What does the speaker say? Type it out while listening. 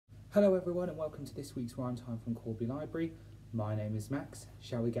Hello everyone and welcome to this week's Rhyme Time from Corby Library. My name is Max.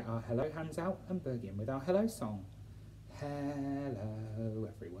 Shall we get our hello hands out and begin with our hello song? Hello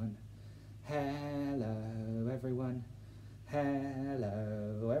everyone. Hello everyone.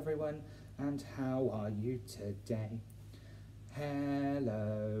 Hello everyone. And how are you today?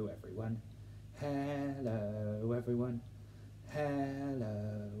 Hello everyone. Hello everyone.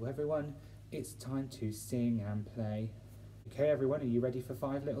 Hello everyone. It's time to sing and play. Okay everyone, are you ready for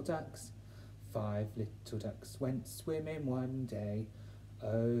 5 little ducks? 5 little ducks went swimming one day,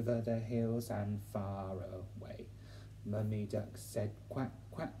 over the hills and far away. Mummy duck said quack,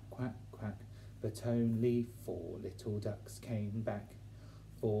 quack, quack, quack, but only 4 little ducks came back.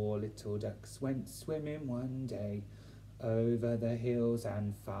 4 little ducks went swimming one day, over the hills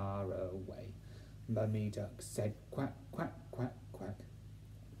and far away. Mummy duck said quack, quack, quack, quack,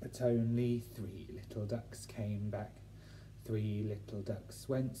 but only 3 little ducks came back. 3 little ducks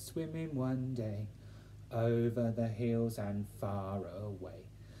went swimming one day, over the hills and far away.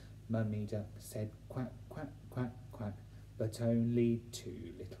 Mummy duck said quack, quack, quack, quack, but only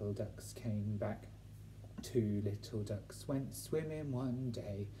 2 little ducks came back. 2 little ducks went swimming one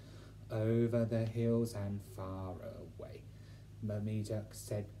day, over the hills and far away. Mummy duck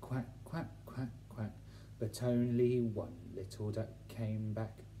said quack, quack, quack, quack, but only 1 little duck came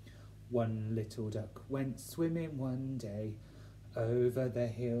back. 1 little duck went swimming one day, over the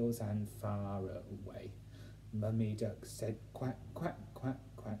hills and far away. Mummy duck said quack, quack, quack,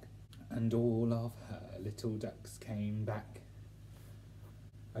 quack, and all of her little ducks came back.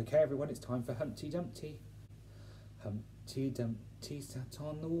 Okay everyone, it's time for Humpty Dumpty. Humpty Dumpty sat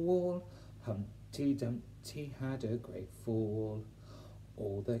on the wall, Humpty Dumpty had a great fall.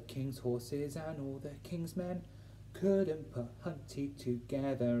 All the king's horses and all the king's men couldn't put Humpty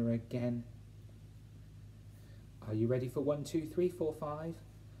together again. Are you ready for 1, 2, 3, 4, 5?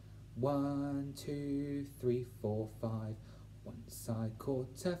 1, 2, 3, 4, 5. Once I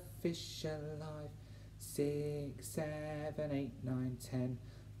caught a fish alive. 6, 7, 8, 9, 10.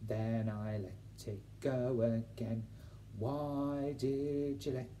 Then I let it go again. Why did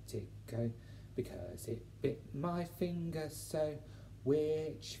you let it go? Because it bit my finger so.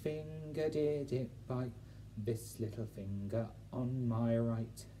 Which finger did it bite? This little finger on my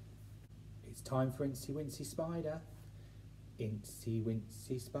right. It's time for Incy Wincy Spider. Incy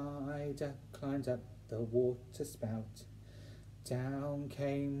Wincy Spider climbed up the water spout. Down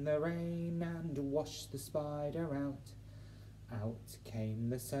came the rain and washed the spider out. Out came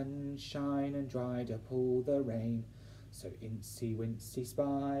the sunshine and dried up all the rain. So Incy Wincy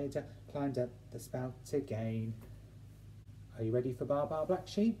Spider climbed up the spout again. Are you ready for Baa Baa Black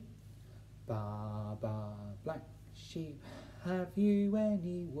Sheep? Baa Baa Black Sheep, have you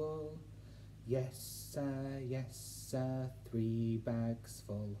any wool? Yes sir, 3 bags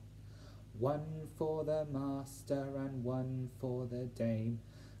full. 1 for the master and 1 for the dame,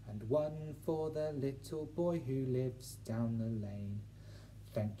 and 1 for the little boy who lives down the lane.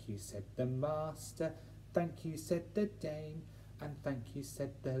 Thank you, said the master, thank you, said the dame, and thank you,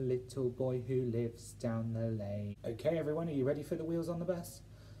 said the little boy who lives down the lane. Okay everyone, are you ready for the wheels on the bus?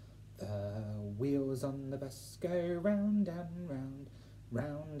 The wheels on the bus go round and round,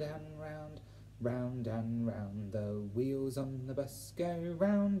 round and round, round and round. The wheels on the bus go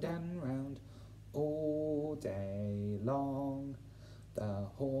round and round, all day long. The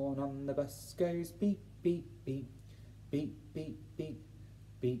horn on the bus goes beep, beep, beep, beep, beep, beep,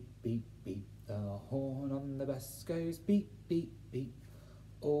 beep, beep, beep. The horn on the bus goes beep, beep, beep,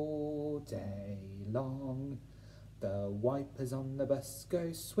 all day long. The wipers on the bus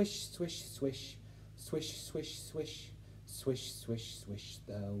go swish, swish, swish, swish, swish, swish, swish, swish, swish.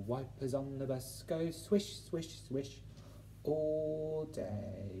 The wipers on the bus go swish, swish, swish, all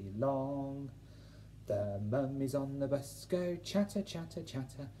day long. The mummies on the bus go chatter, chatter,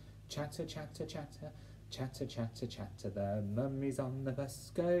 chatter, chatter, chatter, chatter, chatter, chatter, chatter. The mummies on the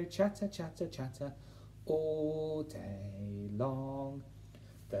bus go chatter, chatter, chatter, all day long.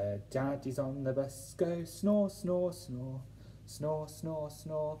 The daddies on the bus go snore, snore, snore, snore, snore,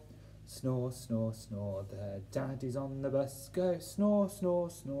 snore, snore, snore, snore. The daddies on the bus go snore, snore,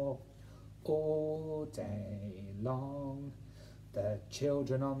 snore, all day long. The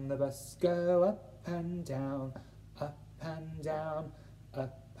children on the bus go up and down, up and down,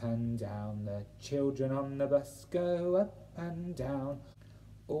 up and down. The children on the bus go up and down,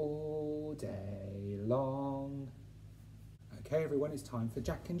 all day long. Okay everyone, it's time for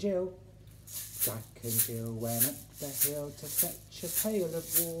Jack and Jill. Jack and Jill went up the hill to fetch a pail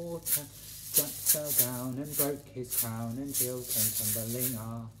of water. Jack fell down and broke his crown, and Jill came tumbling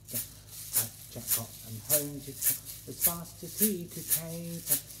after. Jack got them home to as fast as he could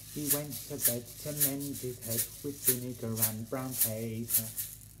caper. He went to bed to mend his head with vinegar and brown paper.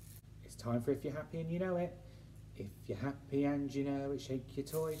 It's time for If You're Happy and You Know It. If you're happy and you know it, shake your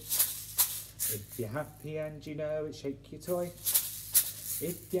toy. If you're happy and you know it, shake your toy.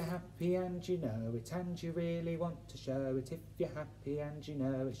 If you're happy and you know it and you really want to show it, if you're happy and you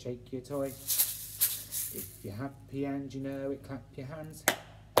know it, shake your toy. If you're happy and you know it, clap your hands.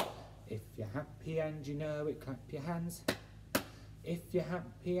 If you're happy and you know it, clap your hands. If you're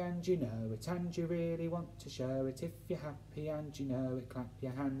happy and you know it and you really want to show it, if you're happy and you know it, clap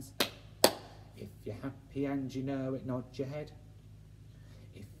your hands. If you're happy and you know it, nod your head.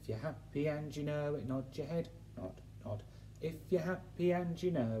 If you're happy and you know it, nod your head. Nod, nod. If you're happy and you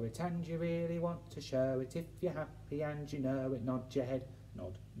know it and you really want to show it, if you're happy and you know it, nod your head.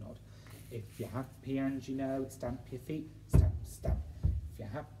 Nod, nod. If you're happy and you know it, stamp your feet. Stamp, stamp. If you're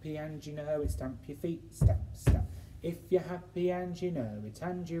happy and you know it, stamp your feet. Stamp, stamp. If you're happy and you know it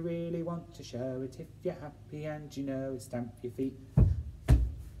and you really want to show it, if you're happy and you know it, stamp your feet.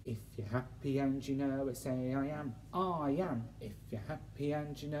 If you're happy and you know it, say I am, I am. If you're happy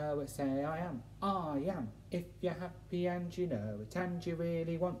and you know it, say I am, I am. If you're happy and you know it and you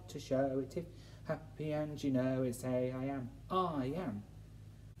really want to show it, if happy and you know it, say I am, I am.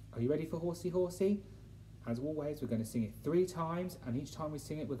 Are you ready for Horsey Horsey? As always, we're going to sing it 3 times, and each time we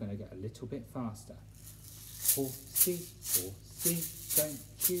sing it, we're going to get a little bit faster. Horsey, horsey,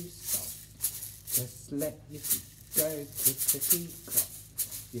 don't you stop. Just let your feet go clippity-clop.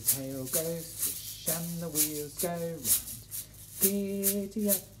 Your tail goes swish and the wheels go round. Giddy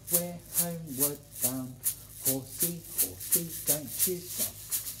up, we're homeward bound. Horsey, horsey, don't you stop.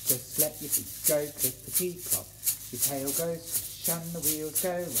 Just let your feet go clippity-clop. Your tail goes swish and the wheels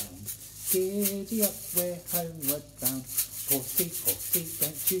go round. Giddy up, we're homeward bound. Horsey, horsey,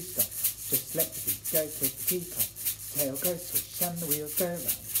 don't you stop. Just let your feet go clippity-clop. Tail goes swish and the wheels go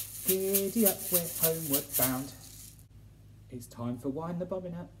round. Giddy up, we're homeward bound. It's time for Wind the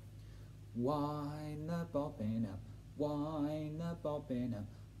Bobbin Up. Wind the bobbin up, wind the bobbin up.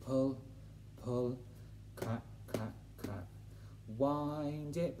 Pull, pull, clap, clap, clap.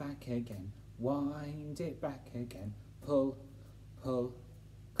 Wind it back again, wind it back again. Pull, pull,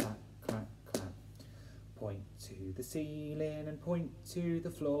 clap, clap, clap. Point to the ceiling and point to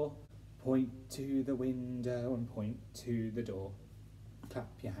the floor. Point to the window and point to the door. Clap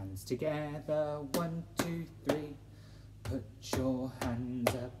your hands together, 1, 2, 3. Put your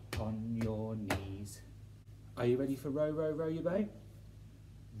hands upon your knees. Are you ready for Row, row, row your boat?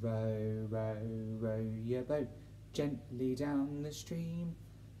 Row, row, row your boat gently down the stream.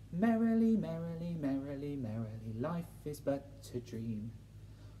 Merrily, merrily, merrily, merrily, life is but a dream.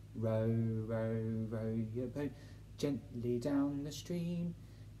 Row, row, row your boat gently down the stream.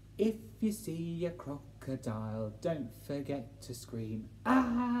 If you see a crocodile, don't forget to scream,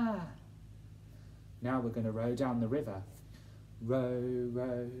 ah! Now we're going to row down the river. Row,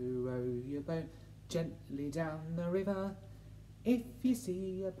 row, row your boat gently down the river. If you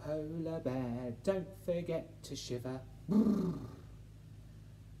see a polar bear, don't forget to shiver.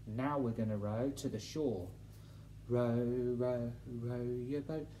 Now we're going to row to the shore. Row, row, row your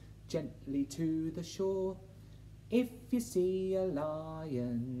boat gently to the shore. If you see a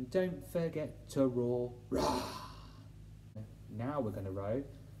lion, don't forget to roar. Roar. Now we're going to row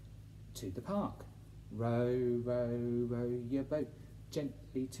to the park. Row, row, row your boat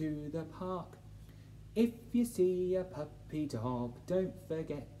gently to the park. If you see a puppy dog, don't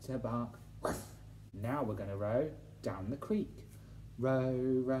forget to bark. Now we're going to row down the creek. Row,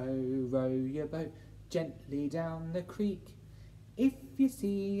 row, row your boat gently down the creek. If you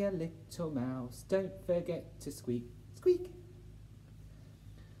see a little mouse, don't forget to squeak, squeak.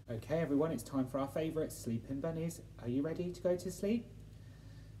 Okay everyone, it's time for our favourite sleeping bunnies. Are you ready to go to sleep?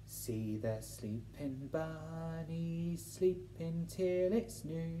 See the sleeping bunnies sleeping till it's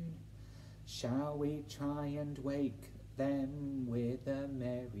noon. Shall we try and wake them with a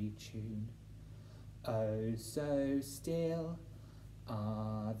merry tune? Oh, so still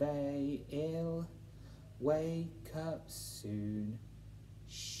are they ill? Wake up soon.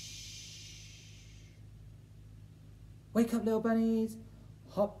 Shh. Wake up, little bunnies.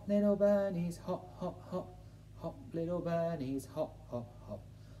 Hop, little bunnies. Hop, hop, hop. Hop, little bunnies. Hop, hop, hop.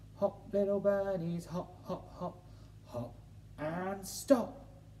 Hop, little bunnies. Hop, hop, hop. Hop and stop.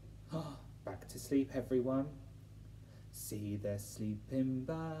 Back to sleep, everyone. See the sleeping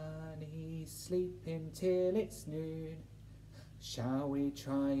bunnies sleeping till it's noon. Shall we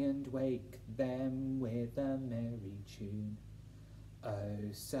try and wake them with a merry tune?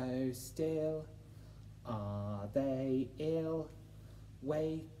 Oh, so still are they ill?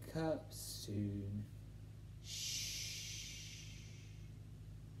 Wake up soon. Shh.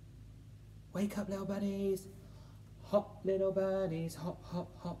 Wake up, little bunnies. Hop, little bunnies, hop,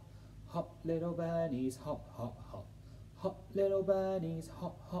 hop, hop. Hop, little bunnies, hop, hop, hop. Hop, little bunnies,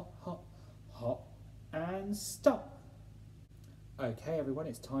 hop, hop, hop. Hop and stop. Okay, everyone,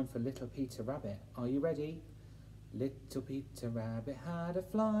 it's time for Little Peter Rabbit. Are you ready? Little Peter Rabbit had a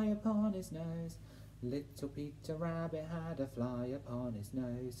fly upon his nose. Little Peter Rabbit had a fly upon his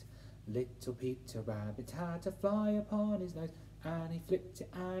nose. Little Peter Rabbit had a fly upon his nose, and he flipped it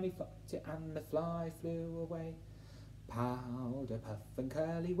and he flopped it, and the fly flew away. Powder puff and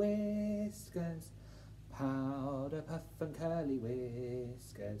curly whiskers, powder puff and curly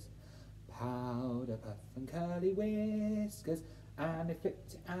whiskers, powder puff and curly whiskers, and he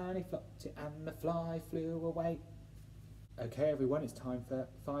flipped it and he flopped it, and the fly flew away. Okay, everyone, it's time for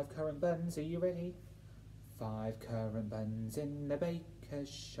 5 currant buns. Are you ready? 5 currant buns in the baker's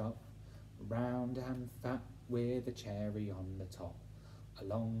shop, round and fat with a cherry on the top.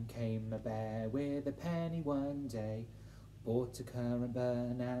 Along came a bear with a penny one day, bought a currant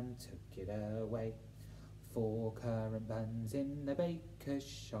bun and took it away. 4 currant buns in the baker's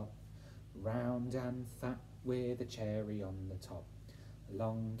shop, round and fat with a cherry on the top.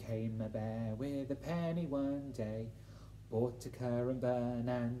 Along came a bear with a penny one day, bought a currant bun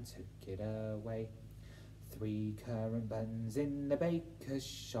and took it away. 3 currant buns in the baker's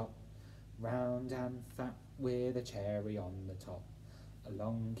shop, round and fat with a cherry on the top.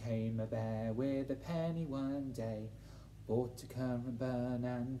 Along came a bear with a penny one day, bought a currant bun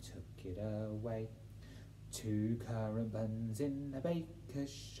and took it away. 2 currant buns in the baker's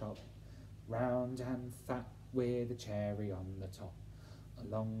shop, round and fat with a cherry on the top.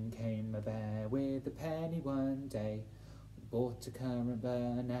 Along came a bear with a penny one day, bought a currant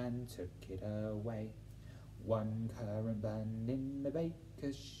bun and took it away. 1 currant bun in the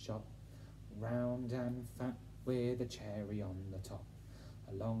baker's shop, round and fat with a cherry on the top.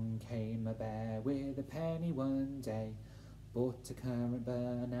 Along came a bear with a penny one day, bought a currant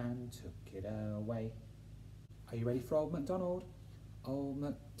bun and took it away. Are you ready for Old MacDonald? Old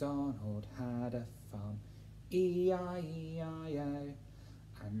MacDonald had a farm, E-I-E-I-O,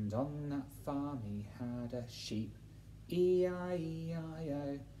 and on that farm he had a sheep,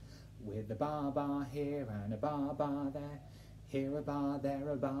 E-I-E-I-O, with a bar here and a bar there, here a bar, there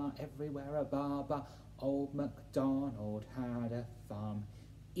a bar, everywhere a bar. Old MacDonald had a farm,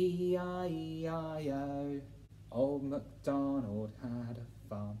 E-I-E-I-O. Old MacDonald had a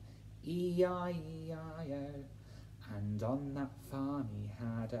farm, E-I-E-I-O, and on that farm he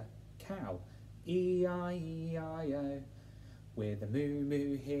had a cow, E-I-E-I-O, with a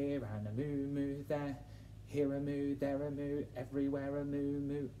moo-moo here and a moo-moo there, here a moo, there a moo, everywhere a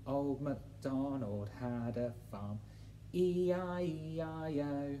moo-moo. Old MacDonald had a farm,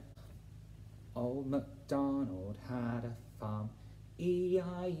 E-I-E-I-O. Old MacDonald had a farm,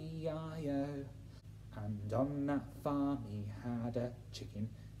 E-I-E-I-O, and on that farm he had a chicken,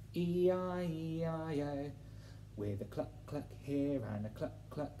 E-I-E-I-O, with a cluck-cluck here and a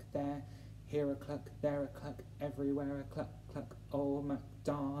cluck-cluck there, here a cluck, there a cluck, everywhere a cluck-cluck. Old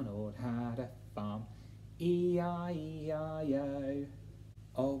MacDonald had a farm, E-I-E-I-O.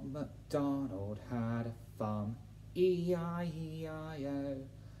 Old MacDonald had a farm, E-I-E-I-O,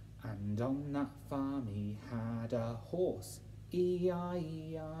 and on that farm he had a horse,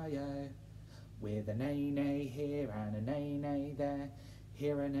 E-I-E-I-O, with a neigh-neigh here and a neigh-neigh there,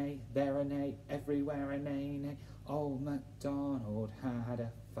 here a neigh, there a neigh, everywhere a neigh-neigh. Old MacDonald had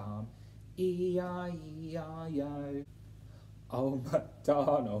a farm, E-I-E-I-O. Old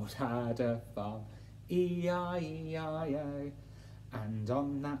MacDonald had a farm, E-I-E-I-O, and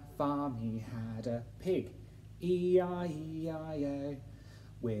on that farm he had a pig, E-I-E-I-O,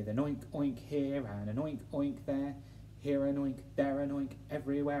 with an oink oink here and an oink oink there, here an oink, there an oink,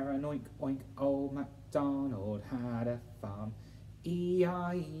 everywhere an oink oink. Old MacDonald had a farm,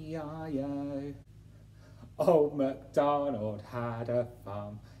 E-I-E-I-O. Old MacDonald had a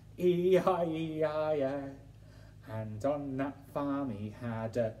farm, E-I-E-I-O, and on that farm he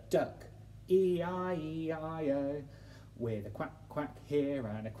had a duck, E-I-E-I-O, with a quack quack here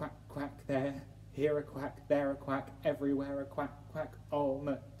and a quack quack there, here a quack, there a quack, everywhere a quack quack. Old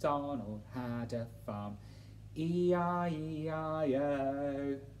MacDonald had a farm, E-I-E-I-O.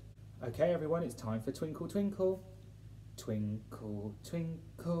 Okay, everyone, it's time for Twinkle Twinkle. Twinkle,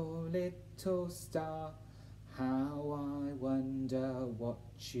 twinkle, little star, how I wonder what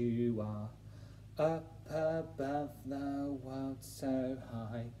you are. Up above the world so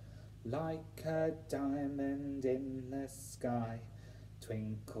high, like a diamond in the sky.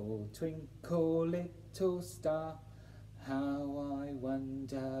 Twinkle, twinkle, little star, how I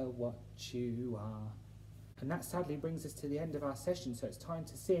wonder what you are. And that sadly brings us to the end of our session, so it's time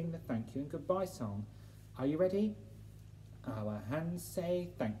to sing the thank you and goodbye song. Are you ready? Our hands say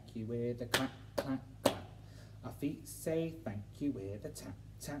thank you with a clap, clap, clap. Our feet say thank you with a tap,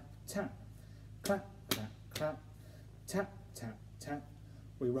 tap, tap. Clap, clap, clap. Tap, tap, tap.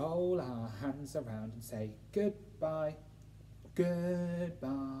 We roll our hands around and say goodbye.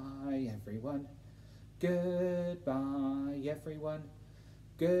 Goodbye, everyone. Goodbye, everyone.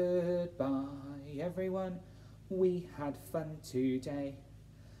 Goodbye, everyone. We had fun today.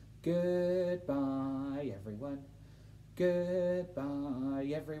 Goodbye, everyone.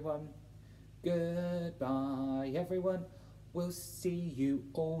 Goodbye, everyone. Goodbye, everyone. We'll see you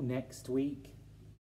all next week.